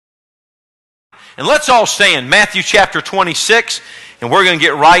And let's all stand. Matthew chapter 26, and we're going to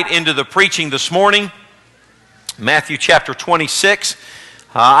get right into the preaching this morning. Matthew chapter 26.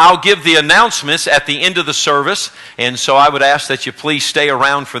 I'll give the announcements at the end of the service, and so I would ask that you please stay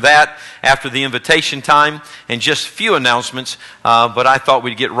around for that after the invitation time, and just a few announcements, but I thought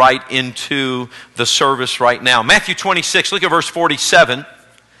we'd get right into the service right now. Matthew 26, look at verse 47.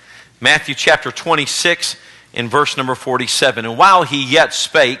 Matthew chapter 26 in verse number 47. And while he yet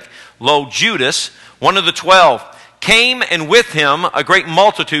spake, lo, Judas, one of the 12, came, and with him a great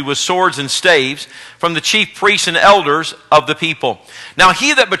multitude with swords and staves from the chief priests and elders of the people. Now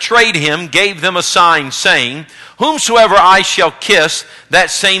he that betrayed him gave them a sign, saying, Whomsoever I shall kiss,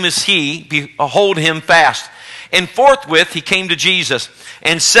 that same is he, behold him fast. And forthwith he came to Jesus,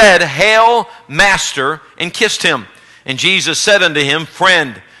 and said, Hail, Master, and kissed him. And Jesus said unto him,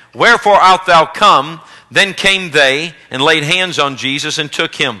 Friend, wherefore art thou come? Then came they, and laid hands on Jesus, and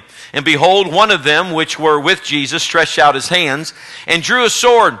took him. And behold, one of them which were with Jesus stretched out his hands, and drew a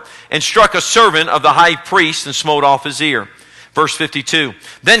sword, and struck a servant of the high priest, and smote off his ear. Verse 52.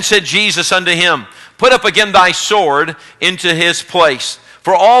 Then said Jesus unto him, Put up again thy sword into his place.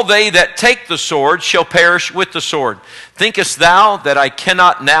 For all they that take the sword shall perish with the sword. Thinkest thou that I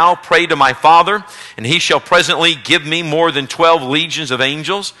cannot now pray to my Father, and he shall presently give me more than 12 legions of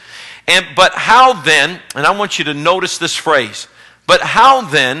angels? But how then, and I want you to notice this phrase, but how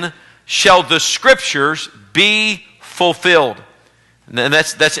then shall the Scriptures be fulfilled? And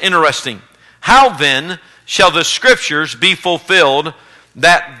that's interesting. How then shall the Scriptures be fulfilled,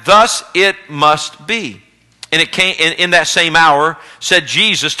 that thus it must be? And it came in that same hour, said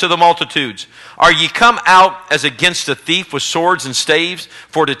Jesus to the multitudes, Are ye come out as against a thief with swords and staves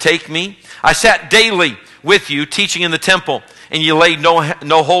for to take me? I sat daily with you teaching in the temple, and ye laid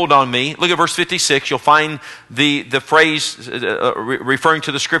no hold on me. Look at verse 56. You'll find the phrase referring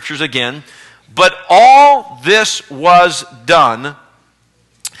to the Scriptures again. But all this was done,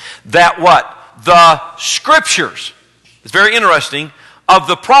 that what? The Scriptures, it's very interesting, of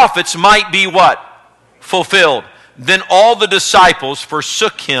the prophets might be what? Fulfilled. Then all the disciples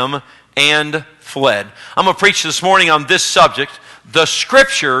forsook him and fled. I'm going to preach this morning on this subject. The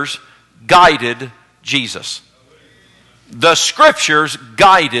Scriptures guided Jesus. The Scriptures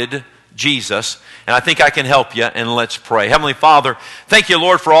guided Jesus. And I think I can help you, and let's pray. Heavenly Father, thank you,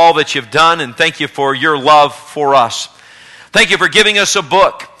 Lord, for all that you've done, and thank you for your love for us. Thank you for giving us a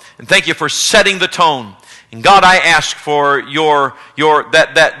book, and thank you for setting the tone. And God, I ask for that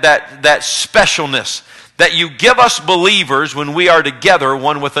specialness that you give us believers when we are together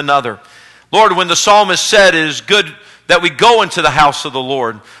one with another. Lord, when the psalmist said, It is good that we go into the house of the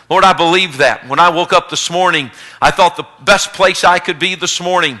Lord. Lord, I believe that. When I woke up this morning, I thought the best place I could be this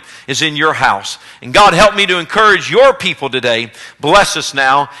morning is in your house. And God, help me to encourage your people today. Bless us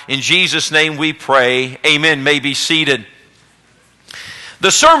now. In Jesus' name we pray. Amen. May be seated.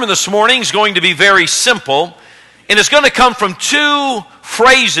 The sermon this morning is going to be very simple, and it's going to come from two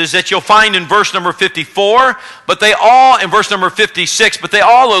phrases that you'll find in verse number 54, but they all, in verse number 56, but they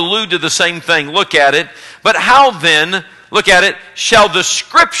all allude to the same thing. Look at it. But how then, look at it, shall the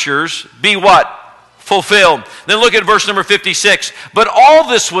Scriptures be what? Fulfilled. Then look at verse number 56. But all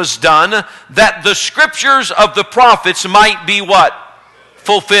this was done that the Scriptures of the prophets might be what?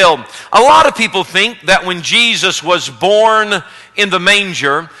 Fulfilled. A lot of people think that when Jesus was born in the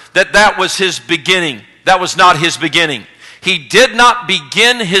manger, that was his beginning. That was not his beginning. He did not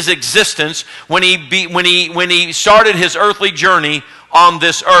begin his existence when he started his earthly journey on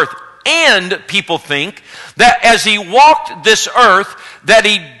this earth. And people think that as he walked this earth, that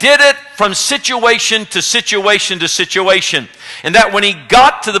he did it from situation to situation to situation. And that when he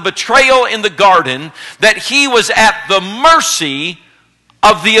got to the betrayal in the garden, that he was at the mercy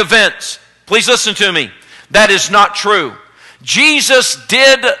of the events. Please listen to me. That is not true. Jesus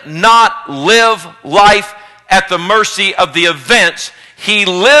did not live life at the mercy of the events. He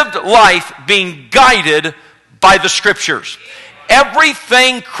lived life being guided by the Scriptures.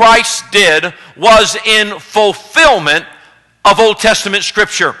 Everything Christ did was in fulfillment of Old Testament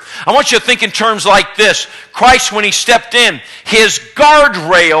Scripture. I want you to think in terms like this. Christ, when he stepped in, his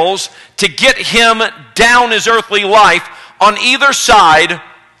guardrails to get him down his earthly life on either side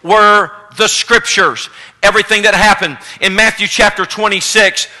were the Scriptures. Everything that happened in Matthew chapter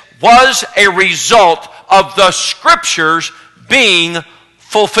 26 was a result of the Scriptures being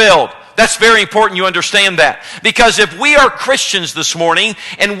fulfilled. That's very important you understand that. Because if we are Christians this morning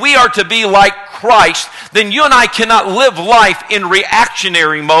and we are to be like Christ, then you and I cannot live life in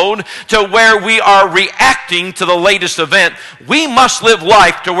reactionary mode to where we are reacting to the latest event. We must live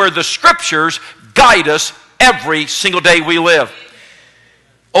life to where the Scriptures guide us every single day we live.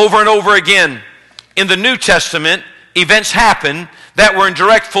 Over and over again, in the New Testament, events happen that were in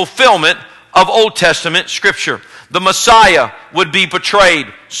direct fulfillment of Old Testament Scripture. The Messiah would be betrayed,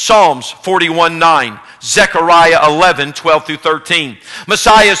 Psalms 41:9. Zechariah 11:12 through 13.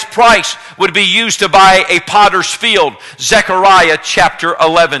 Messiah's price would be used to buy a potter's field, Zechariah chapter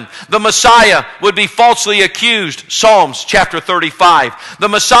 11. The Messiah would be falsely accused, Psalms chapter 35. The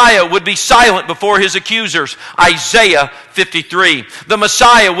Messiah would be silent before his accusers, Isaiah 53. The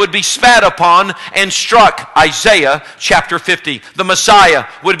Messiah would be spat upon and struck, Isaiah chapter 50. The Messiah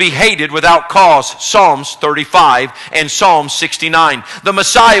would be hated without cause, Psalms 35 and Psalm 69. The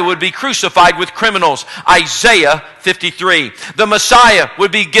Messiah would be crucified with criminals, Isaiah 53. The Messiah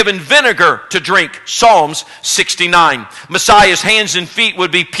would be given vinegar to drink, Psalms 69. Messiah's hands and feet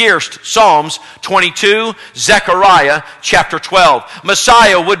would be pierced, Psalms 22, Zechariah chapter 12.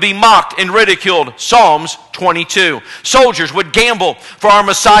 Messiah would be mocked and ridiculed, Psalms 22. Soldiers would gamble for our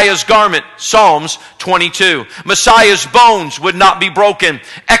Messiah's garment, Psalms 22. Messiah's bones would not be broken,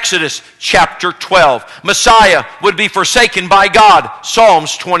 Exodus chapter 12. Messiah would be forsaken by God,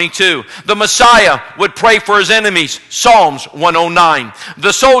 Psalms 22. The Messiah would pray for his enemies, Psalms 109.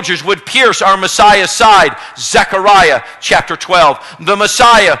 The soldiers would pierce our Messiah's side, Zechariah chapter 12. The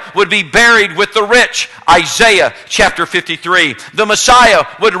Messiah would be buried with the rich, Isaiah chapter 53. The Messiah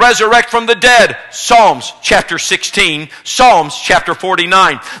would resurrect from the dead, Psalms chapter 16, Psalms chapter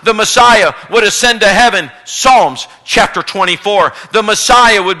 49. The Messiah would ascend to heaven, Psalms chapter 24. The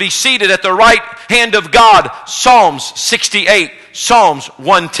Messiah would be seated at the right hand of God, Psalms 68. Psalms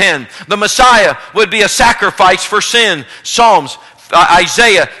 110. The Messiah would be a sacrifice for sin,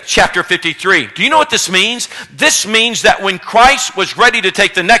 Isaiah chapter 53. Do you know what this means? This means that when Christ was ready to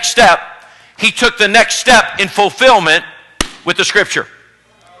take the next step, he took the next step in fulfillment with the Scripture.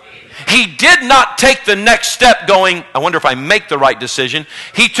 He did not take the next step going, I wonder if I make the right decision.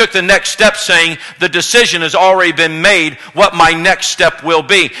 He took the next step saying, the decision has already been made what my next step will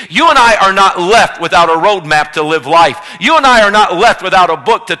be. You and I are not left without a roadmap to live life. You and I are not left without a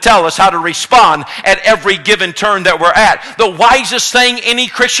book to tell us how to respond at every given turn that we're at. The wisest thing any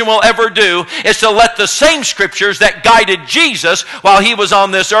Christian will ever do is to let the same Scriptures that guided Jesus while he was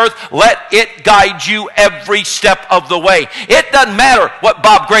on this earth, let it guide you every step of the way. It doesn't matter what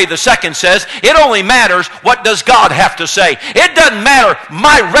Bob Gray II says. It only matters what does God have to say. It doesn't matter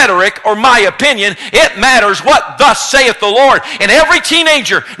my rhetoric or my opinion. It matters what thus saith the Lord. And every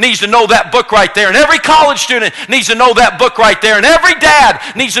teenager needs to know that book right there. And every college student needs to know that book right there. And every dad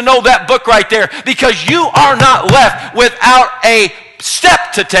needs to know that book right there. Because you are not left without a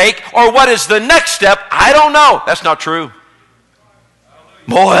step to take, or what is the next step? I don't know. That's not true.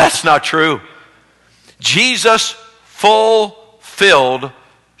 Boy, that's not true. Jesus fulfilled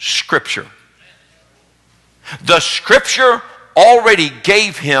Scripture. The Scripture already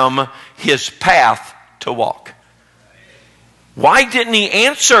gave him his path to walk. Why didn't he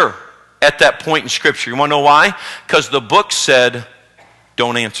answer at that point in Scripture? You want to know why? Because the book said,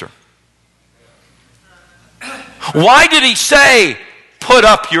 don't answer. Why did he say, put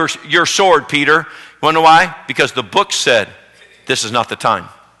up your sword, Peter? You want to know why? Because the book said, this is not the time.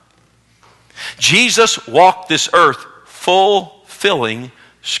 Jesus walked this earth fulfilling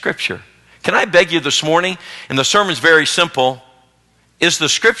Scripture. Can I beg you this morning, and the sermon's very simple, is the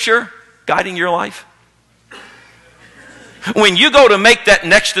Scripture guiding your life? When you go to make that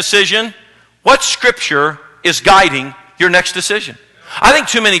next decision, what Scripture is guiding your next decision? I think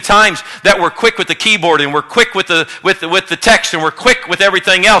too many times that we're quick with the keyboard and we're quick with the text and we're quick with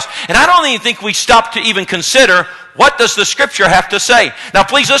everything else. And I don't even think we stop to even consider, what does the Scripture have to say? Now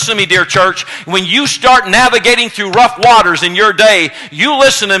please listen to me, dear church. When you start navigating through rough waters in your day, you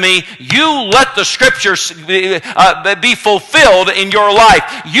listen to me, you let the Scriptures be fulfilled in your life.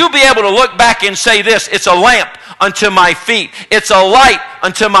 You be able to look back and say this, it's a lamp unto my feet. It's a light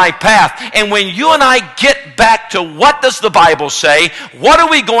unto my path. And when you and I get back to what does the Bible say, what are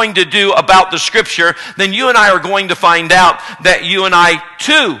we going to do about the Scripture, then you and I are going to find out that you and I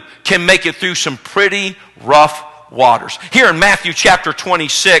too can make it through some pretty rough waters. Here in Matthew chapter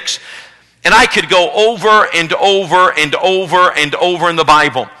 26, and I could go over and over and over and over in the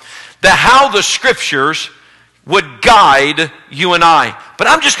Bible, that how the Scriptures would guide you and I. But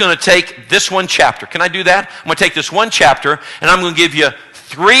I'm just going to take this one chapter. Can I do that? I'm going to take this one chapter and I'm going to give you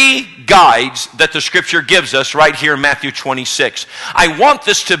 3 guides that the Scripture gives us right here in Matthew 26. I want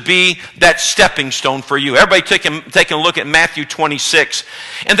this to be that stepping stone for you. Everybody take a look at Matthew 26.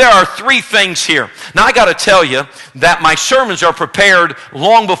 And there are 3 things here. Now I got to tell you that my sermons are prepared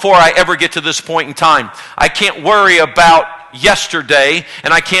long before I ever get to this point in time. I can't worry about yesterday,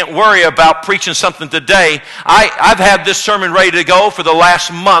 and I can't worry about preaching something today. I've had this sermon ready to go for the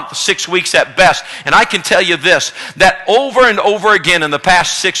last month, 6 weeks at best. And I can tell you this, that over and over again in the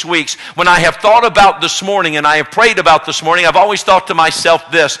past 6 weeks, when I have thought about this morning and I have prayed about this morning, I've always thought to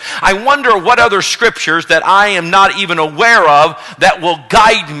myself this: I wonder what other scriptures that I am not even aware of that will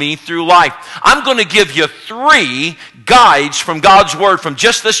guide me through life. I'm going to give you 3 guides from God's Word from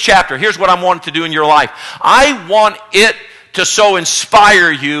just this chapter. Here's what I want to do in your life. I want it to so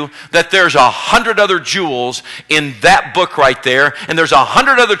inspire you that there's 100 other jewels in that book right there, and there's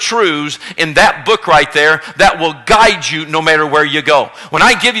 100 other truths in that book right there that will guide you no matter where you go. When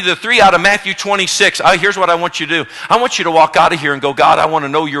I give you the 3 out of Matthew 26, here's what I want you to do. I want you to walk out of here and go, God, I want to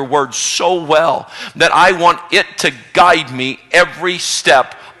know your Word so well that I want it to guide me every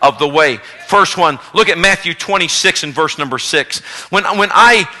step of the way. First one, look at Matthew 26 and verse number 6. When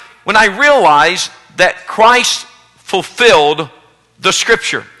I realize that Christ fulfilled the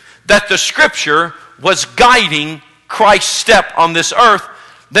Scripture, that the Scripture was guiding Christ's step on this earth,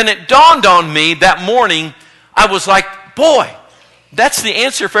 then it dawned on me that morning. I was like, boy, that's the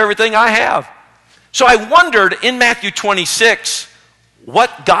answer for everything I have. So I wondered in Matthew 26,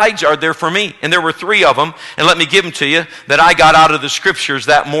 what guides are there for me? And there were 3 of them, and let me give them to you that I got out of the Scriptures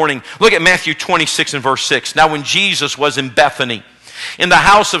that morning. Look at Matthew 26 and verse 6. Now when Jesus was in Bethany, in the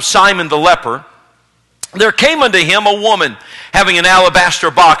house of Simon the leper, there came unto him a woman having an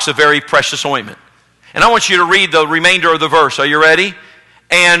alabaster box of very precious ointment. And I want you to read the remainder of the verse. Are you ready?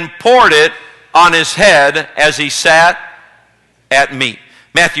 And poured it on his head as he sat at meat.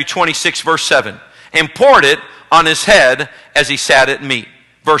 Matthew 26 verse 7. And poured it on his head as he sat at meat.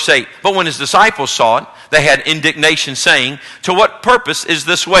 Verse 8. But when his disciples saw it, they had indignation, saying, to what purpose is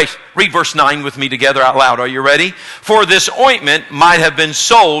this waste? Read verse 9 with me together out loud. Are you ready? For this ointment might have been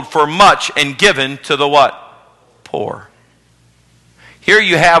sold for much and given to the what? Poor. Here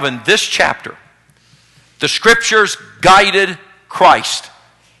you have in this chapter, the Scriptures guided Christ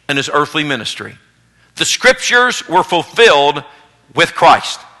in his earthly ministry. The Scriptures were fulfilled with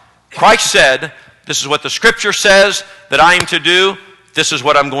Christ. Christ said, this is what the Scripture says that I am to do. This is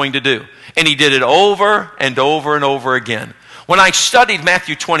what I'm going to do. And he did it over and over and over again. When I studied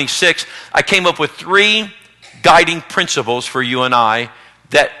Matthew 26, I came up with 3 guiding principles for you and I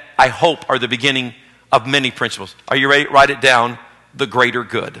that I hope are the beginning of many principles. Are you ready? Write it down. The greater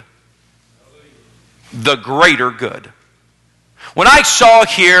good. The greater good. When I saw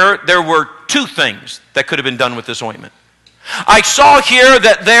here, there were 2 things that could have been done with this ointment. I saw here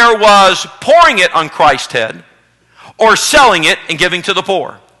that there was pouring it on Christ's head, or selling it and giving to the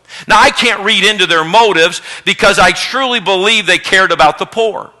poor. Now, I can't read into their motives because I truly believe they cared about the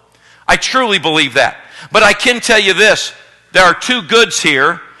poor. I truly believe that. But I can tell you this, there are 2 goods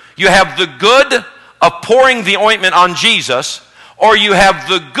here. You have the good of pouring the ointment on Jesus, or you have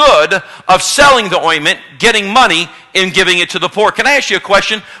the good of selling the ointment, getting money, and giving it to the poor. Can I ask you a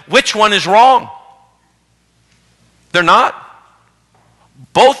question? Which one is wrong? They're not.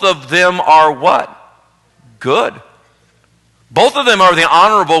 Both of them are what? Good. Both of them are the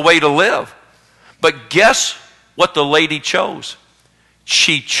honorable way to live. But guess what the lady chose?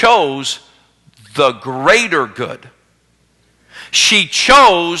 She chose the greater good. She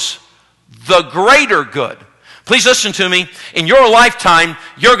chose the greater good. Please listen to me. In your lifetime,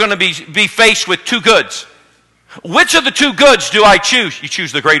 you're going to be faced with 2 goods. Which of the 2 goods do I choose? You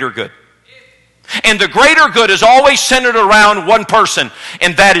choose the greater good. And the greater good is always centered around one person,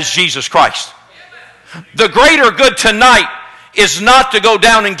 and that is Jesus Christ. The greater good tonight is not to go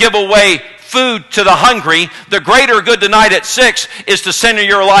down and give away food to the hungry. The greater good tonight at 6 is to center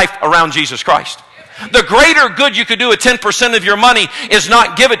your life around Jesus Christ. The greater good you could do with 10% of your money is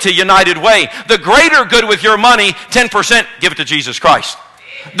not give it to United Way. The greater good with your money, 10%, give it to Jesus Christ.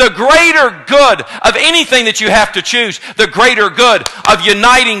 The greater good of anything that you have to choose, the greater good of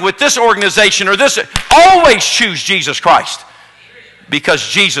uniting with this organization or this, always choose Jesus Christ. Because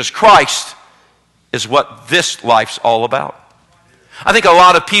Jesus Christ is what this life's all about. I think a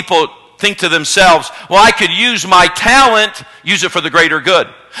lot of people think to themselves, well, I could use my talent, use it for the greater good.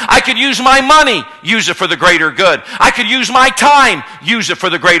 I could use my money, use it for the greater good. I could use my time, use it for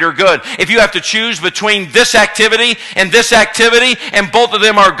the greater good. If you have to choose between this activity, and both of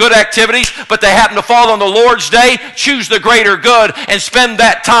them are good activities, but they happen to fall on the Lord's day, choose the greater good and spend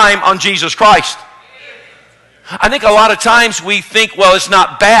that time on Jesus Christ. I think a lot of times we think, well, it's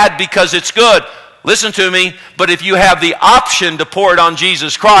not bad because it's good. Listen to me, but if you have the option to pour it on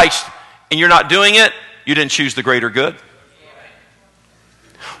Jesus Christ and you're not doing it, you didn't choose the greater good.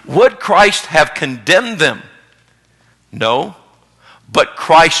 Would Christ have condemned them? No, but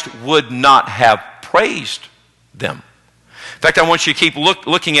Christ would not have praised them. In fact, I want you to keep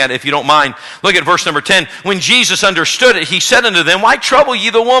looking at it if you don't mind. Look at verse number 10. When Jesus understood it, he said unto them, Why trouble ye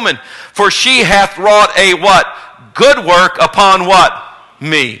the woman? For she hath wrought a what? Good work upon what?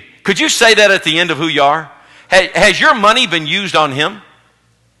 Me. Could you say that at the end of who you are? Has your money been used on him?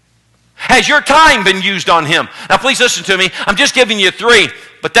 Has your time been used on him? Now please listen to me. I'm just giving you three,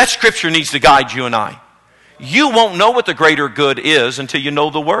 but that scripture needs to guide you and I. You won't know what the greater good is until you know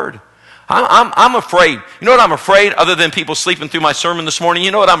the word. I'm afraid. You know what I'm afraid, other than people sleeping through my sermon this morning?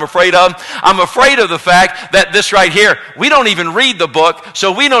 You know what I'm afraid of? I'm afraid of the fact that this right here, we don't even read the book,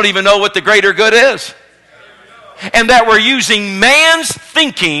 so we don't even know what the greater good is. And that we're using man's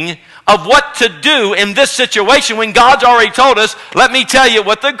thinking of what to do in this situation when God's already told us, let me tell you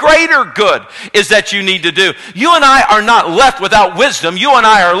what the greater good is that you need to do. You and I are not left without wisdom. You and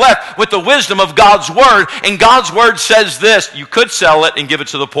I are left with the wisdom of God's word. And God's word says this. You could sell it and give it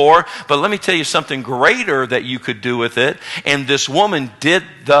to the poor, but let me tell you something greater that you could do with it. And this woman did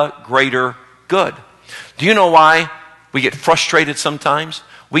the greater good. Do you know why we get frustrated sometimes?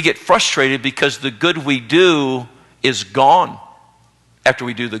 We get frustrated because the good we do is gone after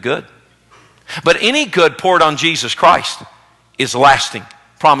we do the good. But any good poured on Jesus Christ is lasting.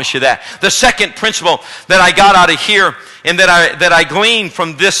 Promise you that. The second principle that I got out of here and that I gleaned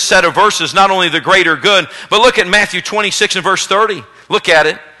from this set of verses, not only the greater good, but look at Matthew 26 and verse 30. Look at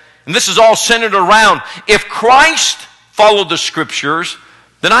it. And this is all centered around, if Christ followed the scriptures,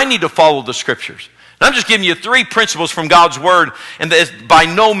 then I need to follow the scriptures. And I'm just giving you three principles from God's word, and by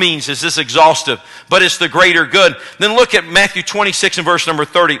no means is this exhaustive, but it's the greater good. Then look at Matthew 26 and verse number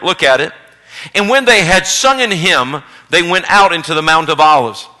 30. Look at it. And when they had sung an hymn, they went out into the Mount of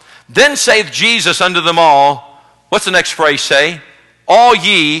Olives. Then saith Jesus unto them all, what's the next phrase say? All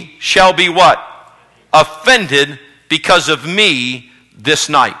ye shall be what? Offended because of me this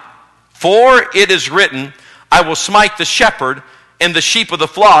night. For it is written, I will smite the shepherd, and the sheep of the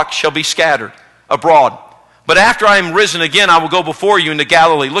flock shall be scattered abroad. But after I am risen again, I will go before you into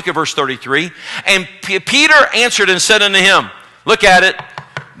Galilee. Look at verse 33. And Peter answered and said unto him, look at it,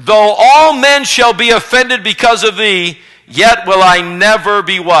 though all men shall be offended because of thee, yet will I never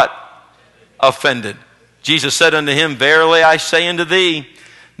be what? Offended. Jesus said unto him, verily I say unto thee,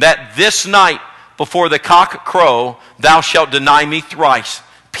 that this night before the cock crow, thou shalt deny me thrice.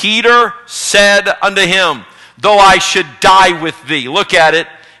 Peter said unto him, though I should die with thee, look at it,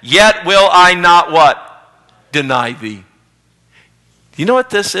 yet will I not what? Deny thee. Do you know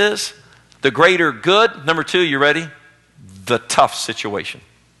what this is? The greater good. Number two, you ready? The tough situation.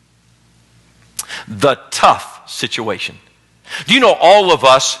 The tough situation. Do you know all of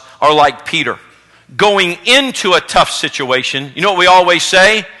us are like Peter? Going into a tough situation, you know what we always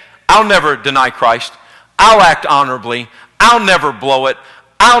say? I'll never deny Christ. I'll act honorably. I'll never blow it.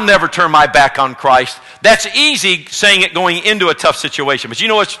 I'll never turn my back on Christ. That's easy saying it going into a tough situation. But you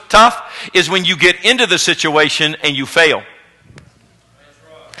know what's tough? Is when you get into the situation and you fail.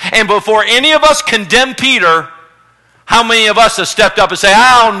 And before any of us condemn Peter, how many of us have stepped up and say,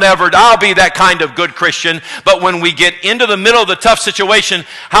 I'll be that kind of good Christian. But when we get into the middle of the tough situation,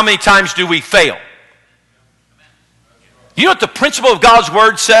 how many times do we fail? You know what the principle of God's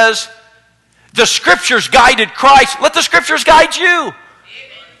word says? The scriptures guided Christ. Let the scriptures guide you.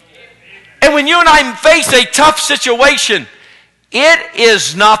 And when you and I face a tough situation, it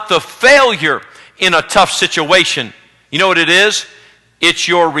is not the failure in a tough situation. You know what it is? It's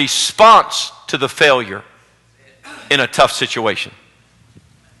your response to the failure in a tough situation.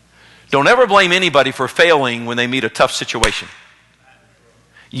 Don't ever blame anybody for failing when they meet a tough situation.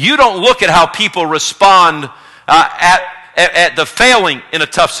 You don't look at how people respond at the failing in a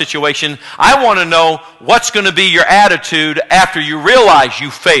tough situation. I want to know what's going to be your attitude after you realize you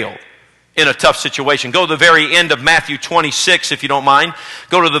failed in a tough situation. Go to the very end of Matthew 26, if you don't mind.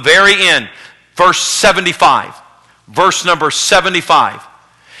 Go to the very end, verse 75. Verse number 75.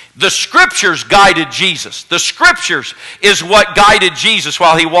 The scriptures guided Jesus. The scriptures is what guided Jesus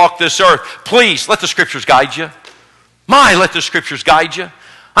while he walked this earth. Please, let the scriptures guide you. Let the scriptures guide you.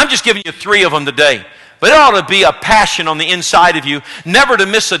 I'm just giving you three of them today. But it ought to be a passion on the inside of you, never to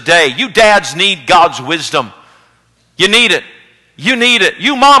miss a day. You dads need God's wisdom. You need it. You need it.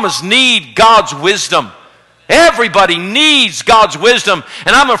 You mamas need God's wisdom. Everybody needs God's wisdom.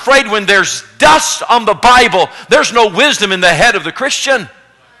 And I'm afraid when there's dust on the Bible, there's no wisdom in the head of the Christian.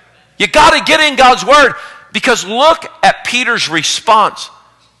 You got to get in God's word, because look at Peter's response.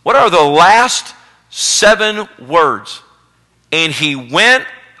 What are the last 7 words? And he went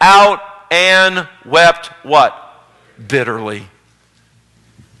out and wept what? Bitterly.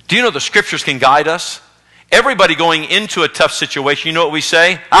 Do you know the scriptures can guide us? Everybody going into a tough situation, you know what we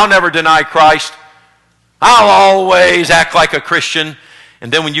say? I'll never deny Christ. I'll always act like a Christian.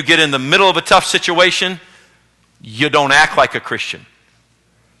 And then when you get in the middle of a tough situation, you don't act like a Christian.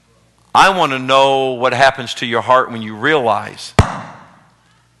 I want to know what happens to your heart when you realize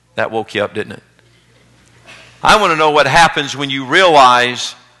that woke you up, didn't it? I want to know what happens when you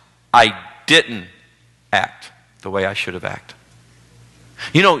realize I didn't act the way I should have acted.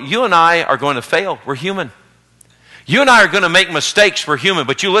 You know, you and I are going to fail. We're human. You and I are going to make mistakes. We're human.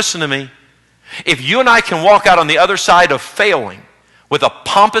 But you listen to me. If you and I can walk out on the other side of failing with a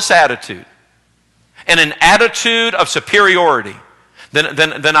pompous attitude and an attitude of superiority,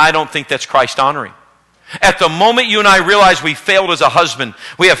 then I don't think that's Christ-honoring. At the moment you and I realize we failed as a husband,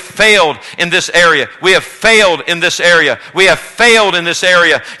 we have failed in this area, we have failed in this area, we have failed in this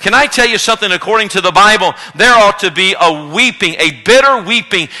area. Can I tell you something? According to the Bible, there ought to be a weeping, a bitter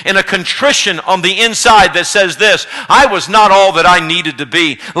weeping, and a contrition on the inside that says this: I was not all that I needed to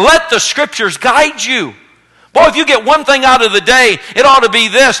be. Let the Scriptures guide you. Boy, if you get one thing out of the day, it ought to be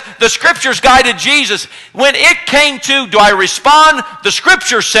this. The Scriptures guided Jesus. When it came to, do I respond? The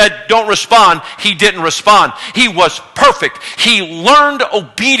Scripture said, don't respond. He didn't respond. He was perfect. He learned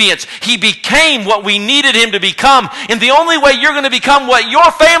obedience. He became what we needed him to become. And the only way you're going to become what your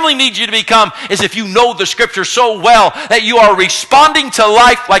family needs you to become is if you know the Scripture so well that you are responding to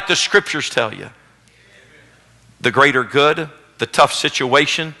life like the Scriptures tell you. The greater good, the tough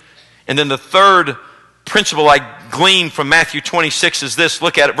situation, and then the third principle I glean from Matthew 26 is this.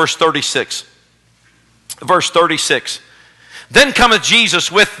 Look at it, verse 36. Verse 36. Then cometh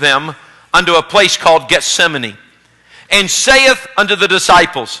Jesus with them unto a place called Gethsemane, and saith unto the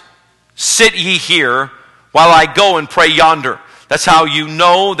disciples, sit ye here while I go and pray yonder. That's how you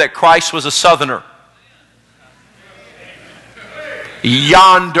know that Christ was a southerner.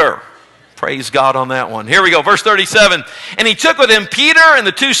 Yonder. Praise God on that one. Here we go, verse 37. And he took with him Peter and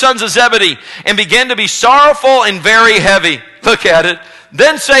the two sons of Zebedee, and began to be sorrowful and very heavy. Look at it.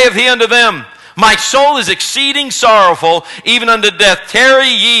 Then saith he unto them, my soul is exceeding sorrowful, even unto death. Tarry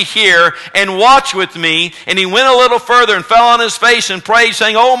ye here, and watch with me. And he went a little further, and fell on his face, and prayed,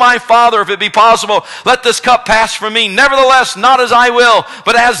 saying, O my Father, if it be possible, let this cup pass from me. Nevertheless, not as I will,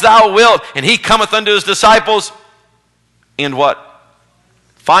 but as thou wilt. And he cometh unto his disciples, and what?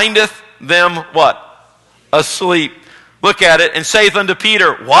 Findeth them what? Asleep. Look at it. And saith unto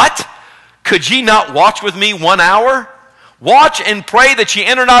Peter, what? Could ye not watch with me 1 hour? Watch and pray that ye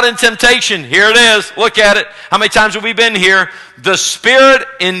enter not in temptation. Here it is. Look at it. How many times have we been here? The spirit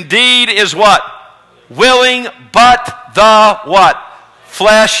indeed is what? Willing, but the what?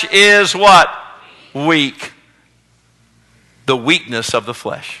 Flesh is what? Weak. The weakness of the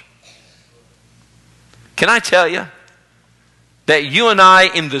flesh. Can I tell you that you and I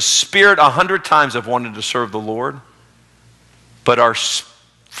in the spirit 100 times have wanted to serve the Lord, but our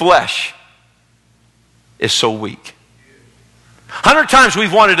flesh is so weak. 100 times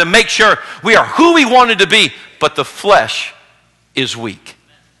we've wanted to make sure we are who we wanted to be, but the flesh is weak.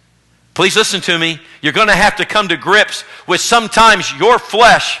 Please listen to me. You're going to have to come to grips with sometimes your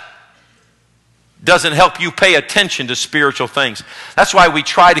flesh doesn't help you pay attention to spiritual things. That's why we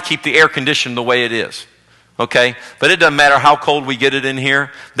try to keep the air conditioned the way it is. Okay? But it doesn't matter how cold we get it in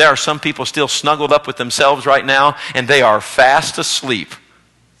here. There are some people still snuggled up with themselves right now, and they are fast asleep.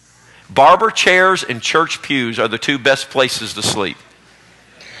 Barber chairs and church pews are the two best places to sleep.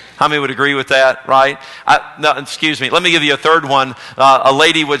 How many would agree with that, right? No, excuse me. Let me give you a third one. A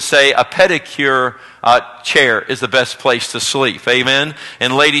lady would say a pedicure chair is the best place to sleep. Amen?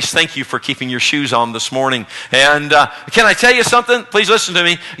 And ladies, thank you for keeping your shoes on this morning. And can I tell you something? Please listen to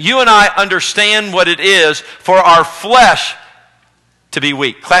me. You and I understand what it is for our flesh to be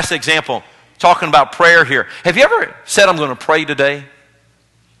weak. Classic example, talking about prayer here. Have you ever said, I'm going to pray today?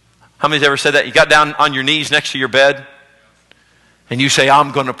 How many's ever said that? You got down on your knees next to your bed and you say,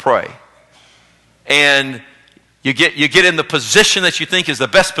 I'm going to pray. And you get in the position that you think is the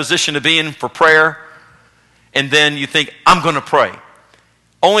best position to be in for prayer. And then you think, I'm going to pray.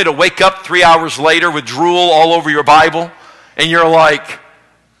 Only to wake up 3 hours later with drool all over your Bible. And you're like,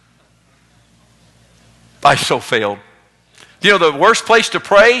 I so failed. You know, the worst place to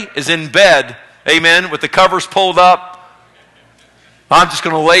pray is in bed. Amen. With the covers pulled up. I'm just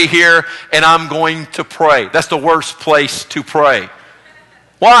going to lay here and I'm going to pray. That's the worst place to pray.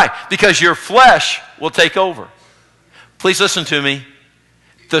 Why? Because your flesh will take over. Please listen to me.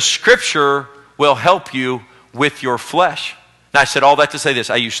 The Scripture will help you with your flesh. Now, I said all that to say this.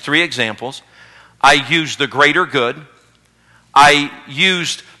 I used 3 examples. I used the greater good. I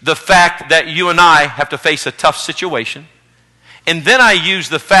used the fact that you and I have to face a tough situation. And then I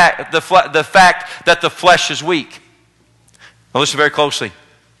used the fact that the flesh is weak. Now listen very closely.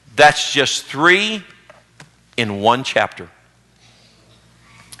 That's just 3 in one chapter.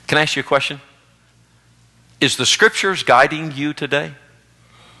 Can I ask you a question? Is the Scriptures guiding you today?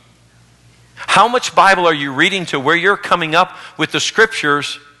 How much Bible are you reading to where you're coming up with the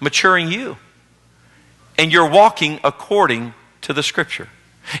Scriptures maturing you? And you're walking according to the Scripture.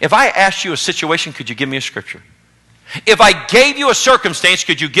 If I asked you a situation, could you give me a Scripture? If I gave you a circumstance,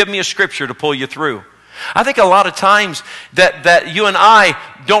 could you give me a Scripture to pull you through? I think a lot of times that you and I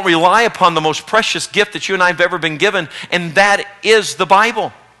don't rely upon the most precious gift that you and I have ever been given, and that is the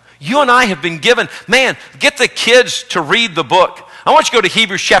Bible. You and I have been given, man, get the kids to read the book. I want you to go to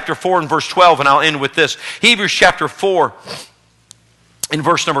Hebrews chapter 4 and verse 12, and I'll end with this. Hebrews chapter 4 in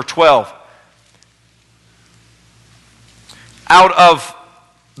verse number 12. Out of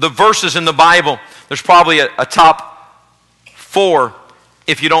the verses in the Bible, there's probably a top 4,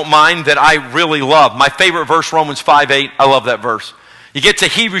 if you don't mind, that I really love. My favorite verse, Romans 5:8. I love that verse. You get to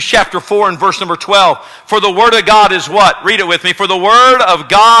Hebrews chapter 4 and verse number 12. For the Word of God is what? Read it with me. For the Word of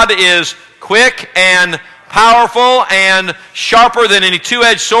God is quick and powerful and sharper than any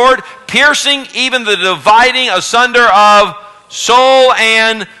two-edged sword, piercing even the dividing asunder of soul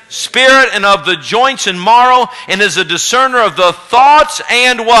and spirit and of the joints and marrow, and is a discerner of the thoughts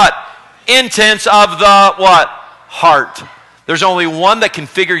and what? Intents of the what? Heart. There's only one that can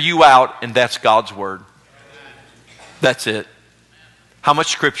figure you out, and that's God's Word. That's it. How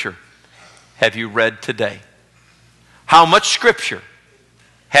much Scripture have you read today? How much Scripture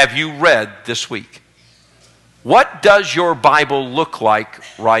have you read this week? What does your Bible look like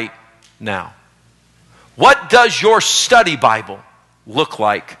right now? What does your study Bible look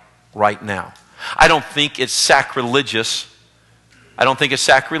like right now? I don't think it's sacrilegious. I don't think it's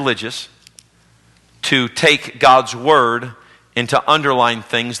sacrilegious to take God's Word and to underline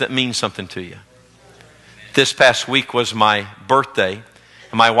things that mean something to you. This past week was my birthday,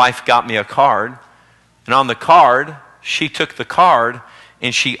 and my wife got me a card. And on the card, she took the card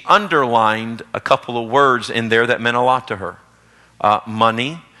and she underlined a couple of words in there that meant a lot to her.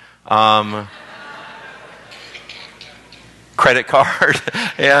 Money, credit card,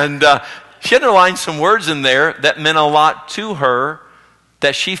 and she underlined some words in there that meant a lot to her,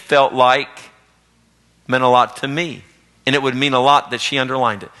 that she felt like meant a lot to me. And it would mean a lot that she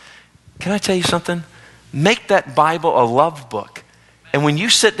underlined it. Can I tell you something? Make that Bible a love book. And when you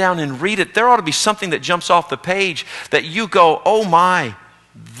sit down and read it, there ought to be something that jumps off the page that you go, oh my,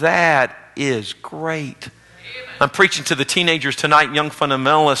 that is great. I'm preaching to the teenagers tonight, young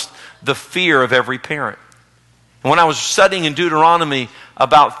fundamentalists, the fear of every parent. And when I was studying in Deuteronomy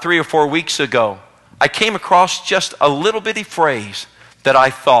about 3 or 4 weeks ago, I came across just a little bitty phrase that I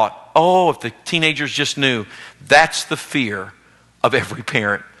thought, oh, if the teenagers just knew, that's the fear of every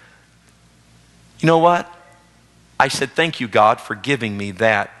parent. You know what? I said, thank you, God, for giving me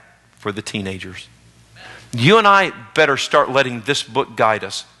that for the teenagers. You and I better start letting this book guide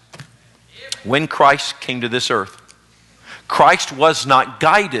us. When Christ came to this earth, Christ was not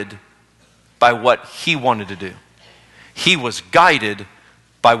guided by what he wanted to do. He was guided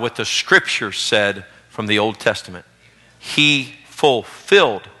by what the Scripture said from the Old Testament. He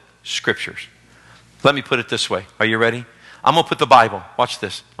fulfilled Scriptures. Let me put it this way. Are you ready? I'm going to put the Bible, watch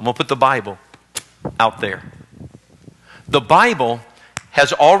this. I'm going to put the Bible out there. The Bible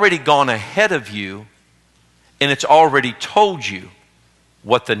has already gone ahead of you, and it's already told you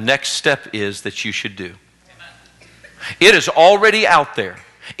what the next step is that you should do. It is already out there.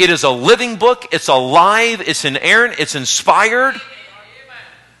 It is a living book. It's alive. It's inerrant. It's inspired.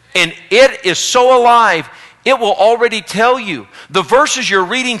 And it is so alive, it will already tell you. The verses you're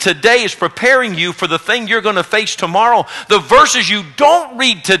reading today is preparing you for the thing you're going to face tomorrow. The verses you don't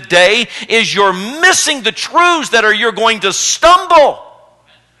read today is you're missing the truths that are you're going to stumble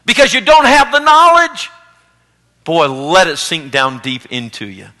because you don't have the knowledge. Boy, let it sink down deep into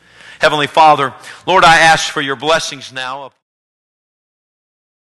you. Heavenly Father, Lord, I ask for your blessings now.